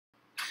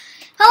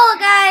Hello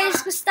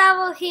guys,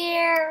 Gustavo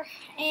here,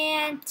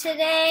 and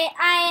today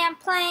I am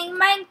playing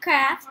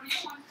Minecraft.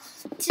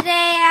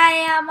 Today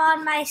I am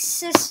on my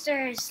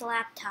sister's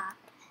laptop.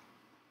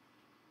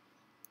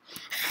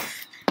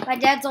 My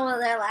dad's over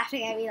there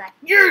laughing at me like,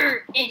 "You're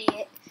an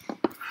idiot."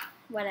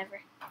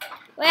 Whatever.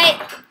 Wait,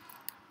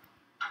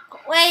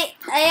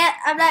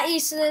 I'm not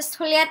used to this.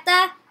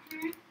 Julieta,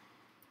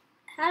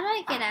 how do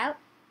I get out?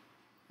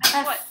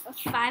 What?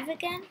 F5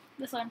 again?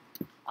 This one.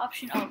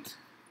 Option Alt.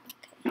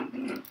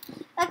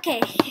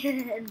 Okay,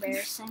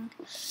 embarrassing.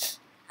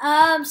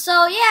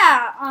 So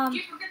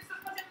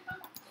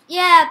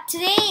yeah,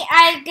 today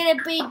I'm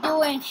gonna be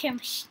doing some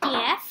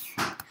stuff.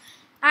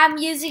 I'm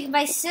using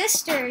my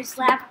sister's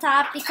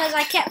laptop because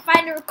I can't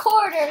find a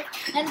recorder,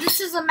 and this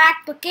is a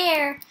MacBook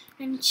Air,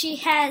 and she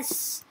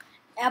has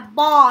a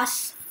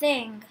boss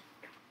thing.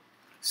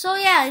 So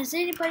yeah, is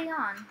anybody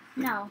on?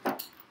 No,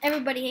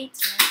 everybody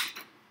hates me.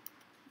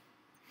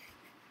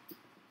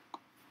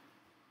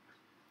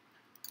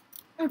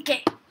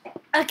 Okay.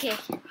 I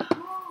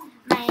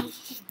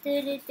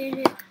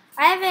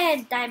have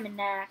a diamond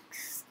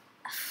axe.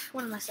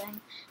 What am I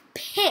saying?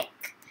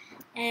 Pick.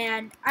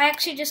 And I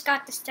actually just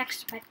got this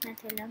texture pack not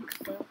too long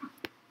ago.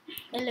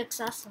 It looks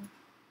awesome.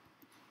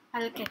 I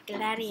look like a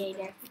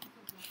gladiator.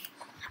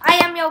 I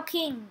am your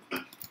king.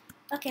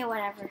 Okay,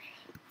 whatever.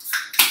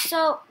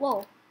 So,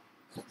 whoa.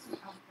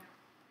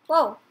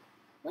 What?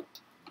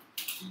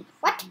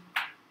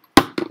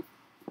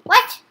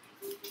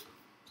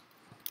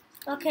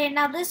 Okay,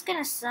 now this is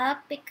gonna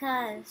suck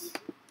because...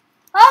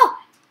 Oh!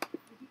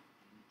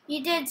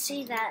 You did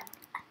see that.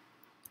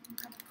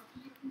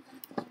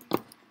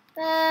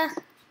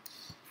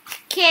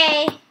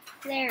 Okay.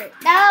 There.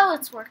 Now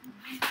it's working.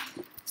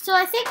 So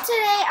I think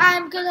today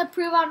I'm gonna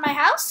prove on my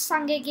house.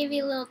 I'm gonna give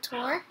you a little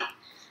tour.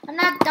 I'm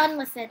not done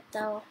with it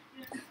though.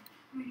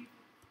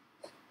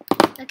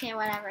 Okay,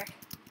 whatever.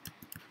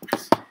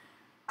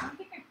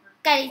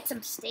 Gotta eat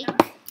some steak.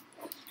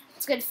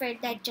 It's good for your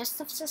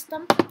digestive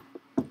system.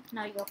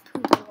 No, you'll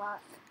poop a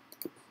lot.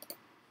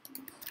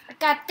 I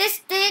got this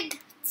thing.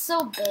 It's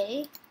so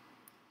big.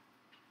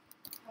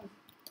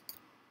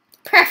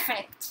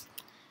 Perfect.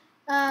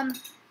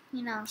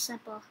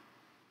 Simple.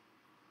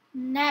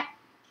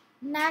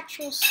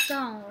 Natural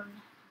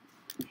stone.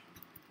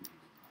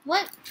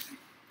 What's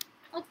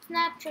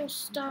natural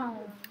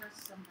stone?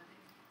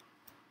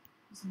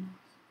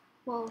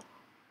 Whoa.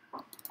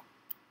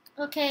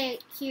 Okay,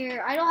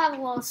 here. I don't have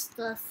a lot of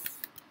stuff.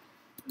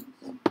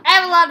 I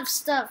have a lot of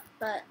stuff,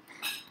 but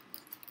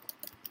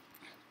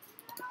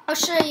I'll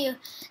show you.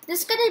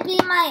 This is gonna be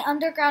my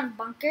underground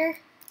bunker.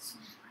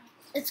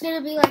 It's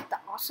gonna be like the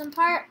awesome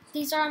part.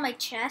 These are on my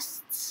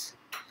chests.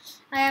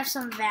 I have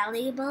some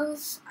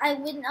valuables. I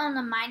went on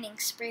a mining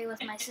spree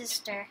with my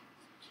sister.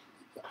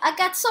 I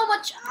got so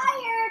much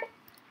iron,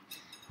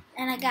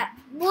 and I got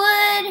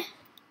wood,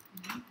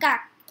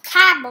 got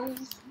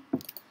cobbles.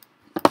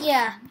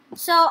 Yeah.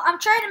 So I'm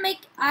trying to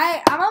make.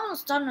 I'm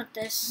almost done with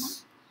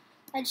this.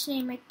 I just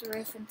need to make the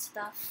roof and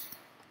stuff.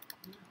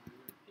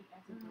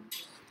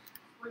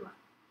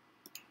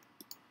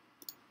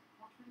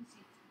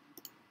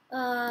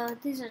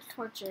 These are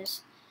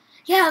torches.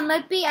 Yeah, I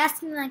might be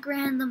asking like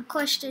random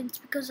questions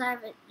because I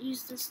haven't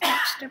used this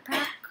texture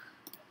pack.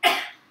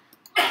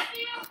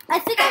 I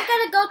think I'm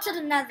gonna go to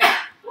the nether.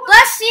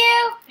 Bless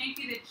you! Thank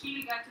you, the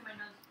chili got to my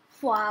nose.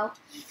 Wow.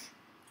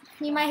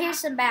 You might hear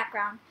some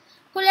background.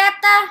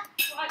 Julieta,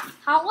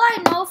 how will I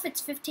know if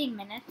it's 15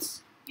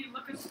 minutes? You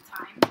look at the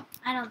time.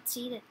 I don't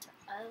see the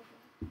time.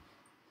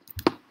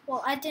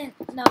 Well, I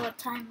didn't know what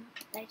time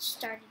I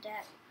started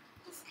at.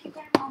 Just keep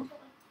that on for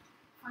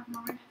like 5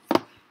 more minutes.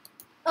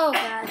 Oh,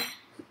 God.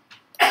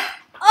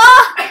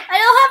 Oh! I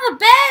don't have a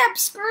bed! I'm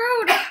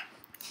screwed!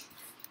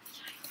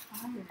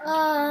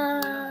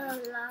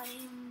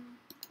 Lime.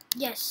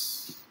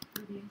 Yes.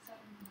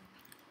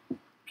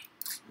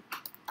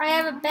 I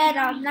have a bed,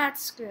 I'm not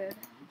screwed.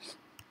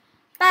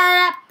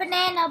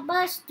 Banana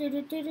bus.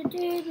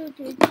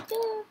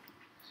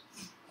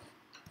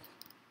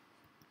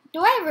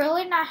 Do I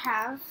really not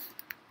have?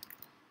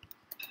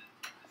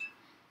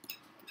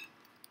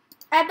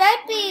 I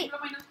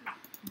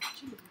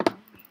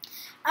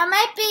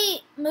might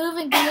be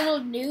moving a little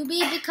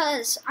newbie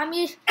because I'm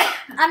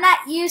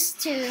not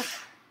used to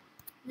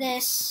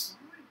this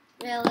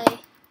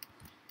really,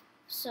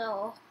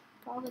 so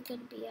probably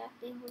gonna be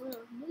acting a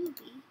little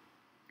newbie,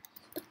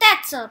 but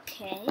that's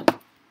okay.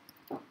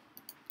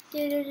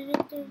 That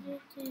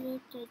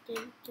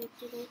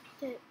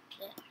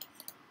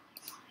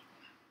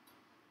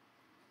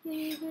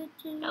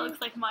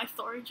looks like my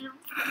storage room.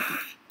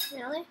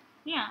 Really?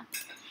 Yeah.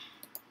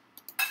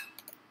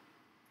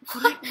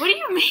 What are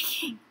you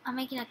making? I'm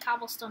making a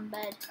cobblestone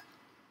bed.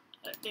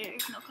 There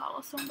is no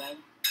cobblestone bed.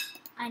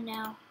 I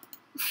know.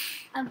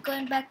 I'm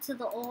going back to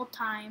the old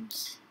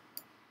times.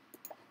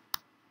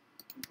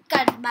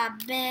 Got my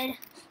bed.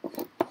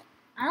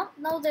 I don't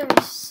know there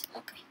was...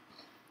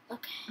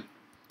 Okay.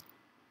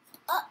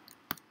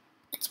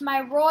 It's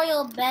my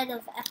royal bed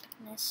of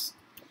epicness.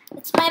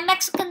 It's my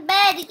Mexican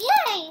bed.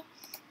 Yay!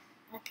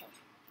 Okay.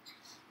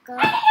 Go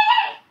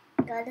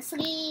to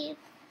sleep.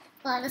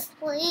 Go to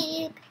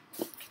sleep.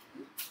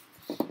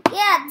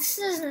 Yeah, this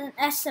is an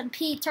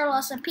SMP, Turtle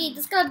SMP.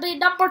 This is gonna be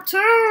number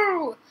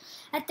 2.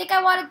 I think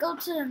I want to go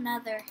to the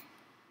Nether.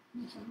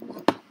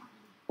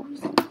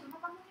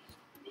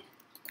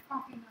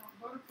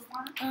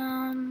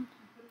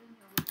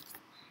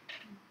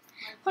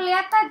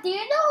 Julieta, do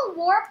you know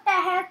Warp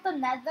that has the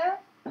Nether?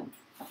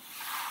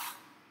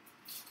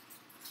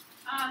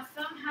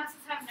 Some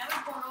houses have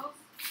nether portals.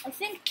 I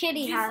think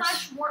Kitty G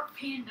has. / warp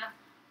panda.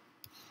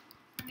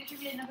 And there should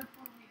be another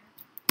portal here.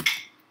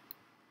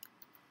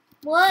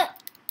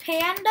 What?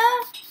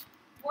 Panda?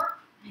 Warp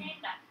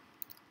panda.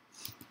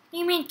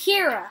 You mean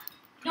Kira?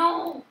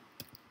 No.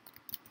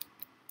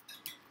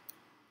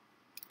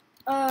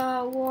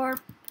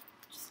 Warp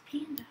Just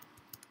panda.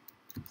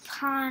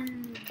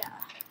 Panda.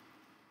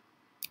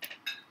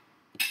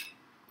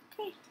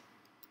 Okay.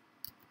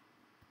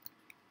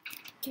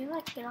 Do you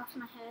like get off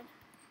my head?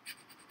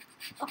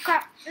 Oh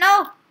crap!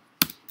 No!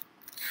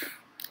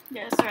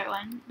 Yeah, that's the right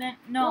one. Then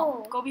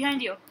no, Oh. go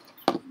behind you.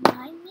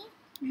 Behind me?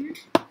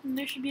 And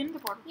there should be another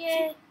portal.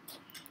 Yay!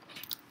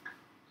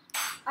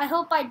 I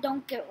hope I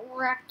don't get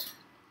wrecked.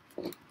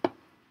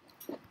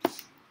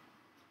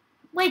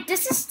 Wait,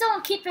 this is still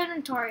in keep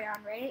inventory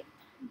on, right?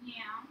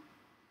 Yeah.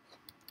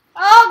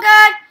 Oh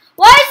god!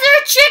 Why is there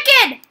a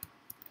chicken?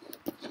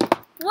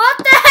 What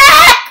the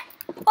heck?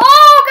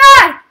 Oh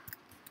god!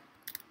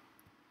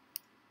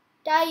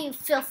 Die, you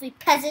filthy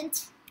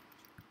peasant.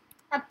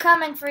 I'm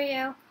coming for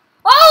you.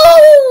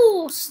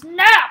 Oh!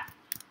 Snap!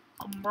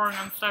 I'm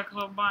bringing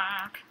Cyclo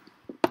back.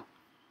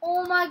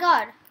 Oh my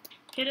god.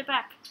 Hit it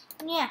back.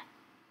 Yeah.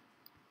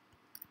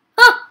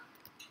 Huh!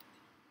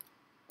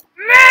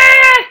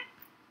 Meh!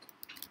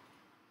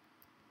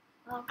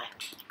 Oh god.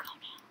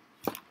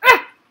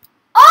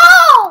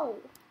 Oh!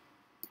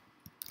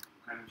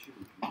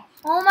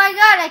 Oh my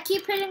god, I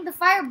keep hitting the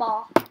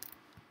fireball.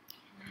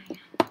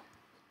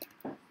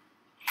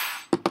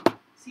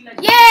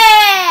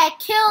 Yeah!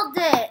 Killed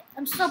it!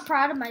 I'm so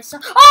proud of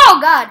myself. Oh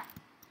god!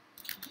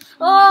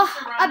 Oh,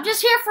 I'm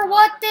just here for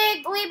one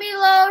thing. Leave me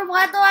alone.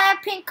 Why do I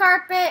have pink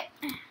carpet?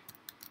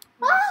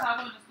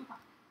 Ah.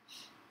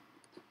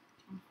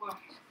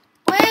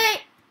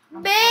 Wait!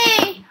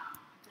 B!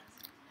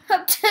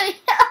 I'm telling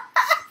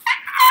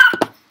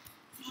you.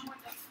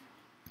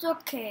 It's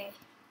okay.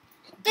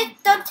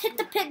 Don't hit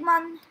the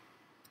pigman.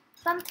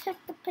 Don't hit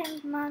the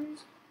pigman.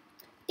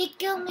 He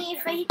kill me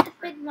if I hit the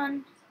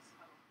pigman.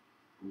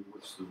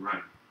 What's the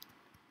right?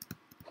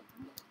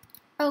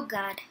 Oh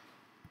god.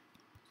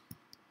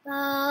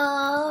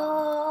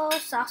 Oh,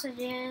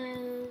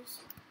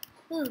 sausages.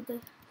 Ooh,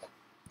 good.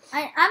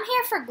 I'm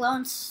here for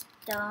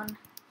glowstone.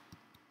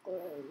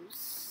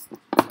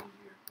 Glowstone.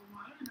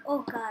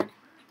 Oh god.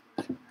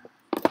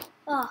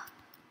 Oh.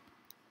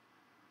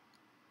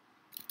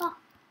 Oh.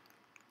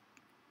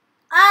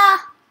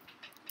 Ah!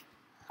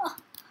 Oh.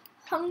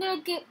 I'm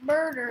gonna get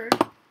murdered.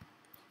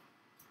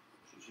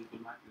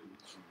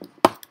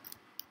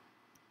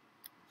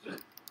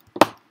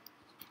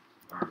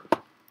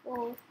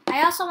 Whoa.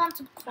 I also want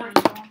some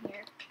quartz on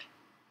here.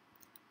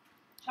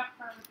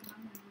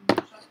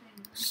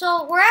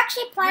 So we're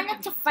actually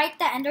planning to fight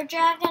the Ender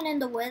Dragon in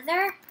the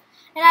Wither.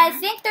 And I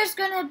think there's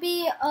gonna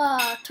be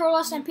a Turtle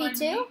SMP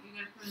too.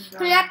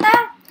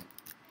 Julieta?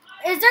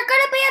 Is there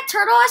gonna be a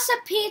Turtle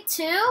SMP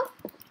too?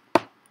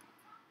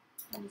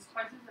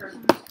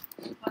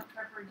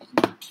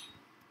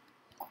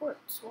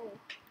 Quartz. Whoa.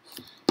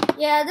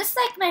 Yeah, this is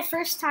like my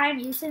first time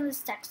using this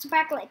texture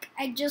pack. Like,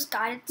 I just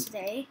got it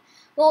today.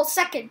 Well,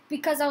 second,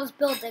 because I was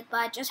building, but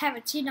I just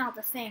haven't seen all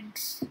the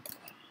things.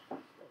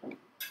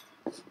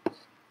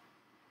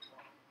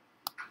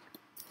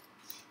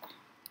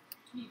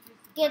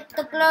 Get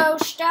the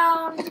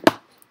glowstone.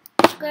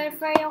 It's good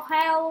for your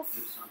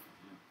health.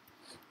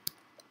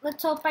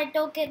 Let's hope I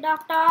don't get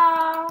knocked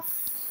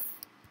off.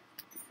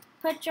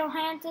 Put your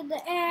hands in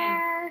the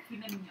air.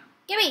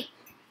 Gimme.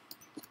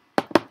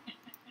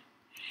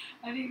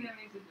 I think that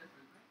makes a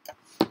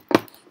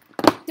difference,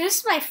 right? This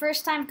is my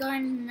first time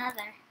going to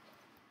Nether.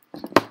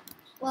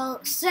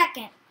 Well,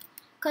 second.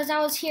 Because I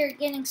was here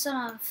getting some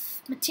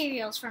of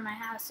materials for my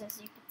house, as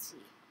you can see.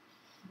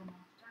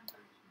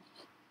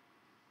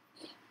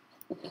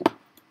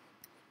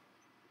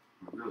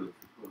 Really,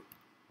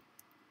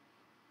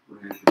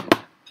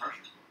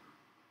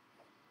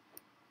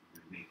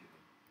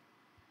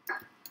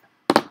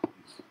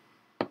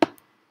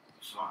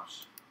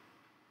 sauce.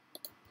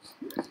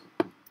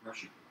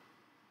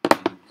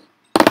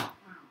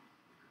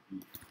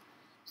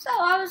 So,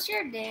 how was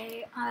your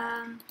day?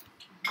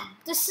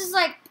 This is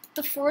like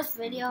the 4th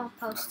video I'm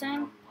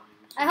posting.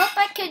 I hope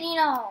I can,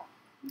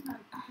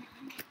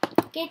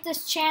 get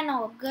this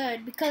channel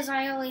good because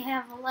I only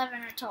have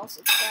 11 or 12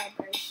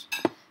 subscribers.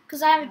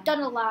 Because I haven't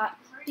done a lot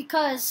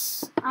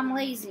because I'm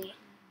lazy.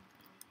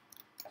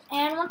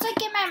 And once I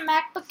get my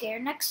MacBook Air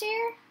next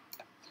year,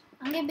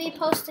 I'm going to be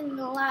posting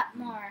a lot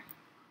more.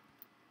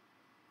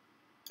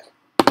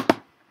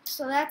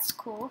 So that's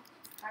cool.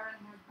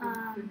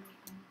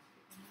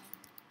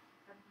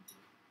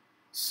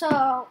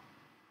 So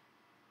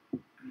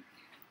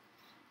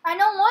I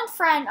know one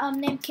friend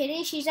named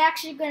Kitty. She's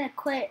actually gonna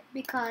quit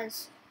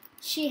because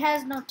she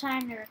has no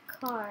time to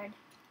record.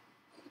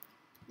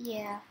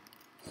 Yeah.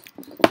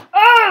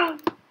 Oh!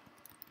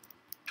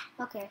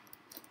 Okay.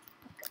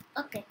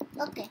 Okay.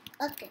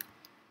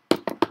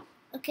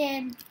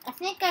 Okay, I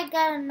think I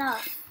got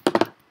enough.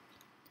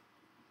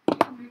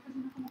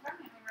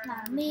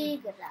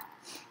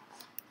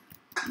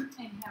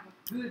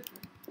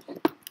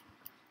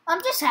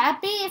 I'm just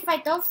happy if I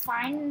don't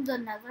find the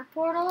nether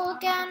portal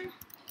again,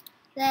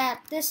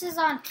 that this is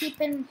on keep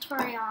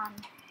inventory on.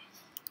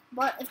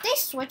 But if they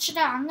switch it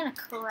out, I'm gonna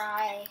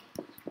cry.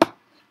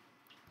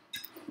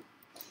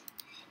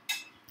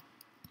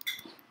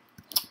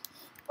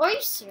 Are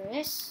you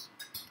serious?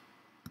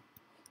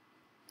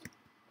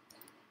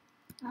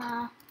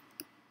 I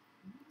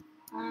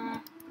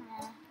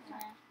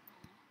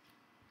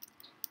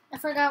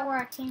forgot where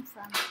I came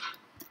from.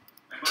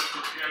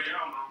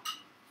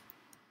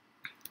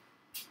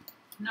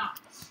 No.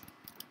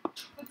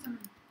 Put some.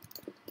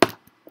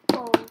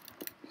 Oh.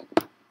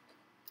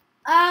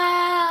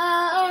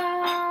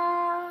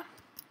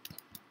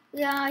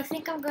 Yeah, I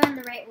think I'm going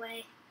the right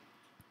way.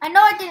 I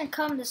know I didn't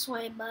come this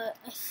way, but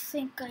I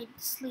think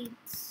this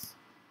leads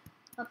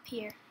up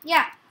here.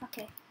 Yeah,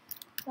 okay.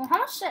 Well, how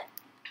much it?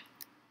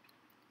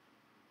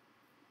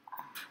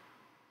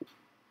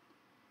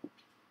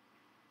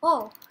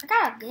 Oh, I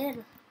got a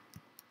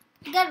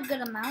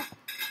good amount.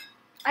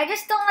 I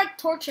just don't like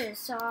torches,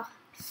 so I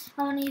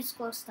want to use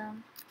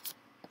glowstone.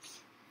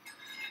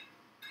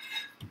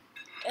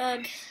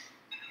 Ugh.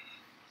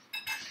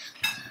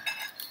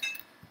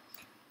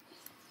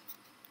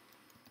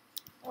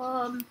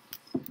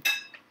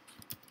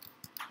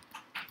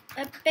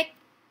 Epic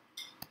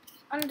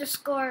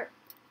underscore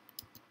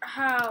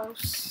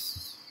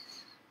house.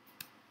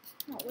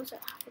 What was it?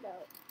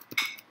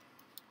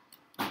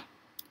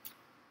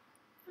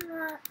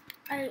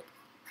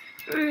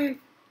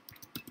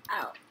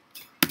 Out.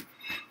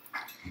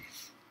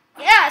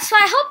 Yeah, so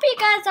I hope you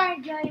guys are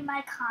enjoying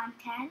my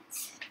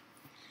content.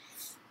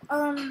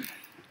 I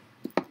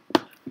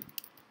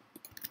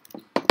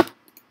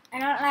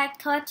don't like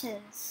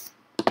torches.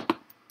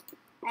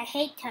 I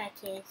hate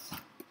torches.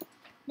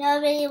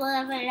 Nobody will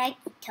ever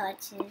like the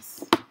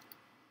torches.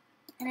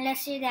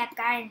 Unless you're that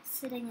guy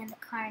sitting in the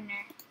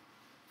corner.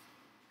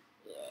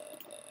 Yeah.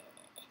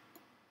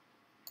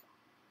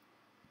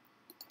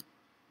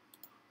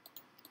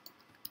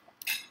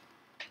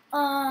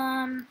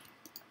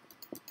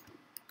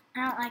 I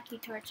don't like you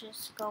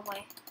torches. Go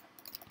away.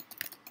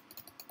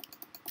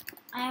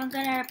 I'm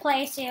gonna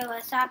replace you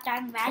with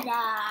something better.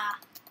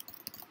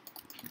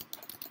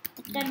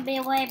 It's gonna be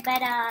way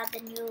better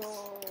than you.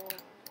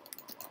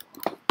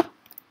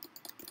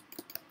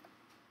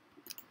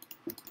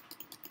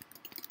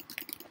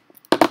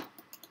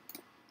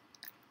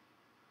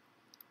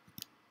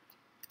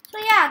 So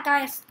yeah,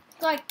 guys,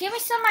 like, give me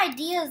some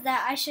ideas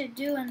that I should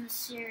do in the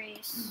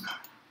series,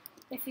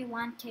 if you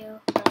want to.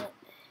 But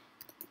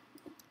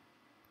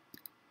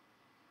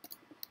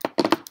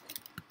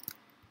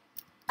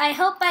I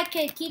hope I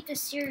can keep the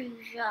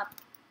series up.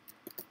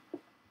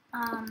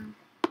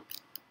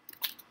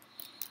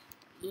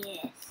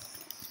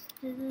 Yes.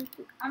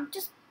 I'm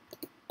just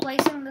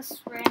placing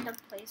this random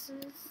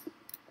places.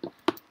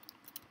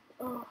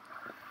 Oh.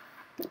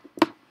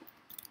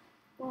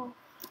 Oh.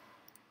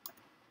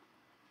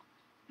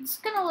 It's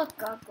gonna look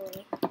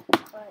ugly,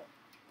 but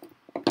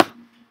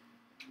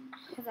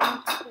that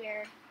looks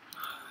weird.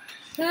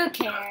 Who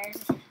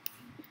cares?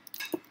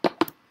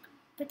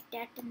 Put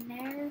that in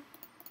there.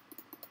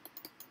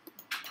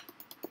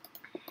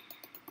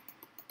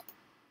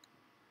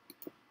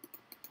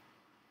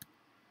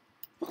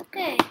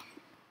 Okay.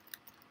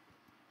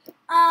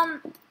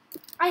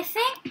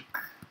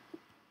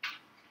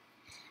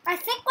 I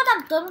think when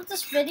I'm done with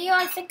this video,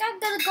 I think I'm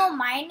gonna go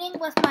mining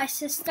with my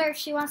sister if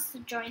she wants to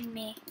join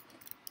me.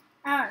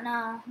 I don't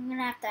know. I'm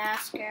gonna have to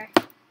ask her.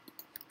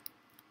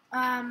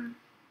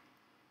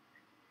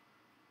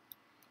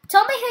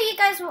 Tell me who you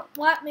guys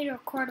want me to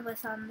record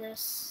with on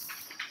this.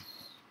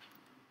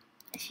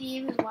 If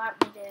you even want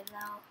me to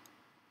know.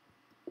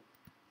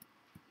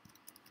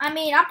 I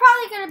mean, I'm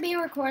probably gonna be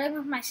recording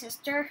with my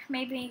sister,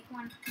 maybe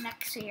one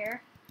next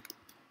year.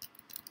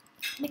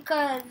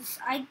 Because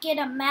I get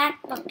a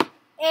MacBook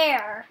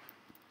Air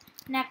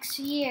next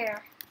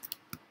year.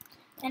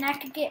 And I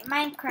could get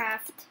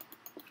Minecraft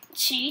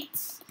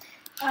cheats.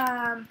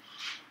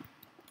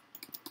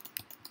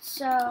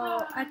 So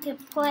I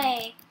could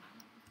play.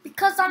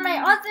 Because on my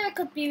other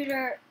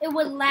computer, it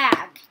would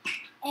lag.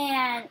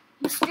 And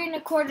the screen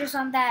recorders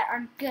on that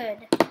aren't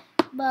good.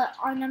 But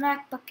on the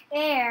MacBook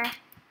Air,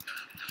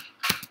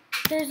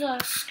 there's a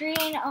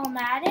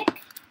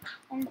screen-o-matic.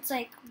 And it's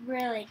like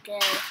really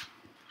good.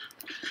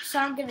 So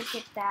I'm gonna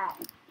get that.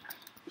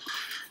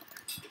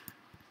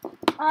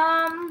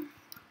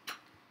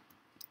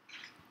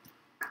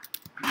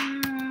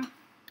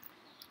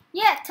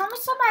 Yeah, tell me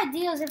some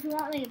ideas if you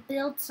want me to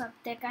build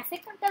something. I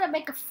think I'm gonna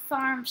make a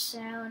farm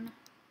soon.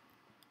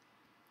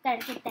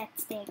 Gotta get that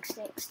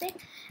steak.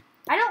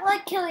 I don't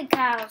like killing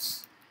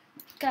cows.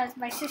 because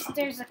my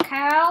sister's a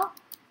cow.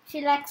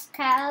 She likes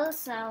cows,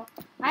 so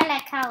I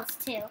like cows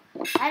too.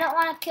 I don't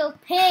want to kill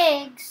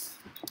pigs.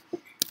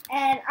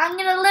 And I'm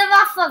going to live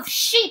off of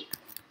sheep.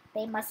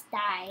 They must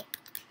die.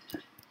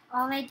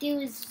 All I do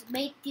is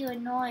make you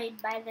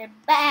annoyed by their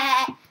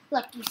bah.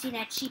 Look, you see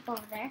that sheep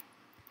over there?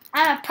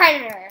 I'm a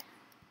predator.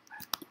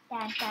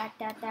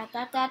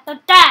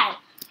 Die.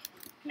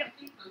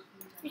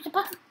 You're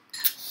supposed to...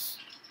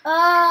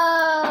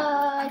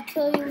 I'll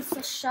kill you with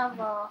a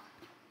shovel.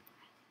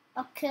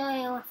 I'll kill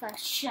you with a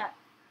shot.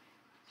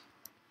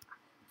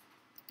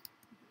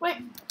 Wait,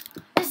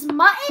 is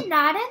mutton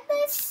not in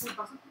this?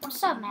 I'm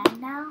so mad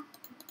now.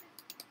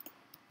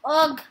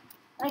 Ugh,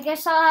 I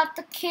guess I'll have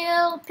to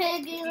kill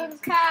piggies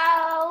and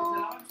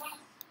cows.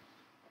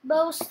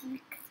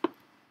 Mostly.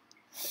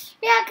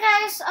 Yeah,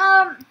 guys,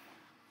 I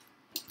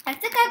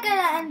think I'm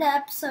gonna end the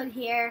episode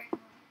here.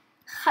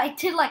 I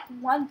did like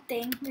one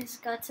thing,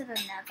 just go to the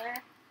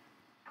nether.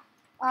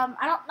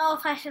 I don't know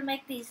if I should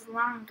make these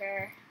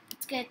longer.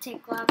 It's gonna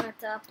take longer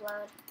to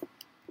upload.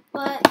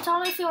 But it's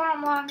only if you want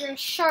them longer,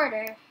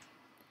 shorter.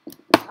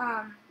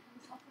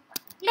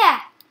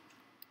 Yeah.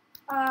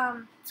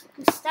 It's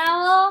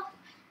Gustavo.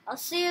 I'll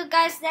see you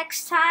guys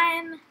next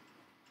time.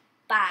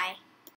 Bye.